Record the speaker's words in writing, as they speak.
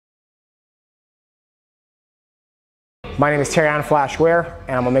My name is Terrion Ware,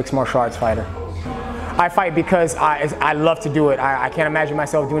 and I'm a mixed martial arts fighter. I fight because I love to do it. I can't imagine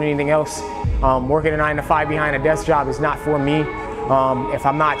myself doing anything else. Working a 9 to 5 behind a desk job is not for me. If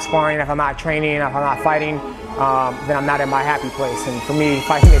I'm not sparring, if I'm not training, if I'm not fighting, then I'm not at my happy place. And for me,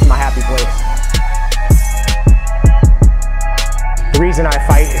 fighting is my happy place. The reason I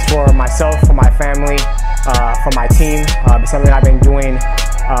fight is for myself, for my family, for my team. It's something I've been doing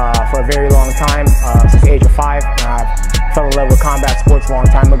for a very long time, since the age of 5. I fell in love with combat sports a long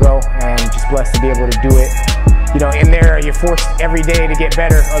time ago, and just blessed to be able to do it. You know, in there, you're forced every day to get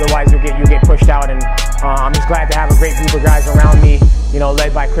better. Otherwise, you'll get pushed out. And I'm just glad to have a great group of guys around me. You know,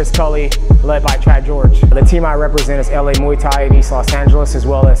 led by Chris Cully, led by Chad George. The team I represent is LA Muay Thai in East Los Angeles, as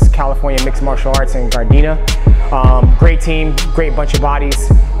well as California Mixed Martial Arts in Gardena. Great team, great bunch of bodies.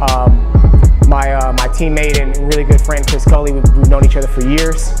 My teammate and really good friend Chris Cully, we've known each other for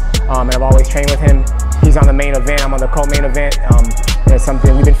years, and I've always trained with him. He's on the main event, I'm on the co-main event. And it's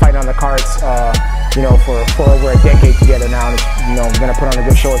something we've been fighting on the cards, you know, for over a decade together now. And you know, we're gonna put on a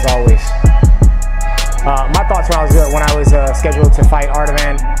good show as always. My thoughts when I was scheduled to fight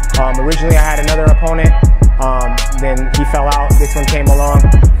Ardavan. Originally, I had another opponent. Then he fell out. This one came along.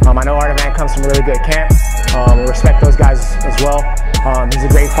 I know Ardavan comes from a really good camp. We respect those guys as well. He's a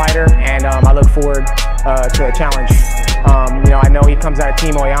great fighter, and I look forward to a challenge. You know, I know he comes out of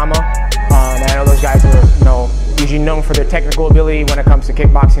Team Oyama, and I know those guys are, you know, usually known for their technical ability when it comes to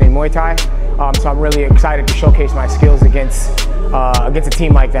kickboxing and Muay Thai. So I'm really excited to showcase my skills against a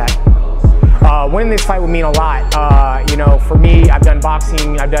team like that. Winning this fight would mean a lot. You know, for me, I've done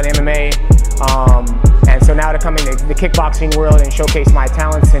boxing, I've done MMA, and so now to come into the kickboxing world and showcase my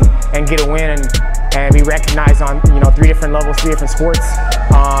talents and get a win and be recognized on, you know, 3 different levels, 3 different sports,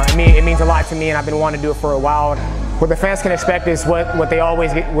 it means a lot to me, and I've been wanting to do it for a while. What the fans can expect is what they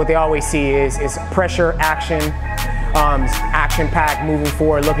always see is pressure, action, action-packed, moving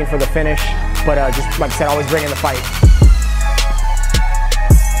forward, looking for the finish. But just like I said, always bringing the fight.